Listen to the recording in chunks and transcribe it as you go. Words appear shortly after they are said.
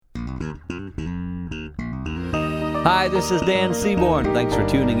Hi, this is Dan Seaborn. Thanks for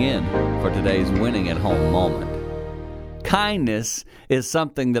tuning in for today's Winning at Home moment. Kindness is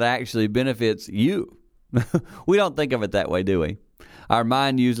something that actually benefits you. We don't think of it that way, do we? Our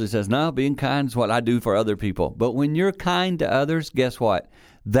mind usually says, no, being kind is what I do for other people. But when you're kind to others, guess what?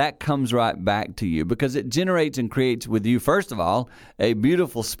 That comes right back to you because it generates and creates with you, first of all, a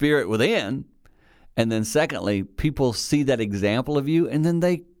beautiful spirit within. And then secondly, people see that example of you and then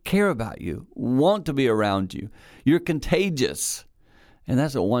they care about you, want to be around you. You're contagious. And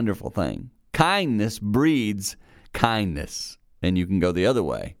that's a wonderful thing. Kindness breeds kindness. And you can go the other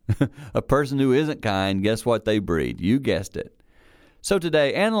way. A person who isn't kind, guess what they breed? You guessed it. So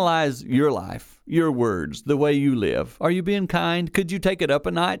today, analyze your life, your words, the way you live. Are you being kind? Could you take it up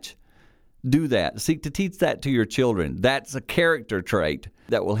a notch? Do that. Seek to teach that to your children. That's a character trait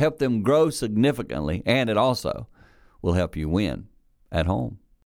that will help them grow significantly, and it also will help you win at home.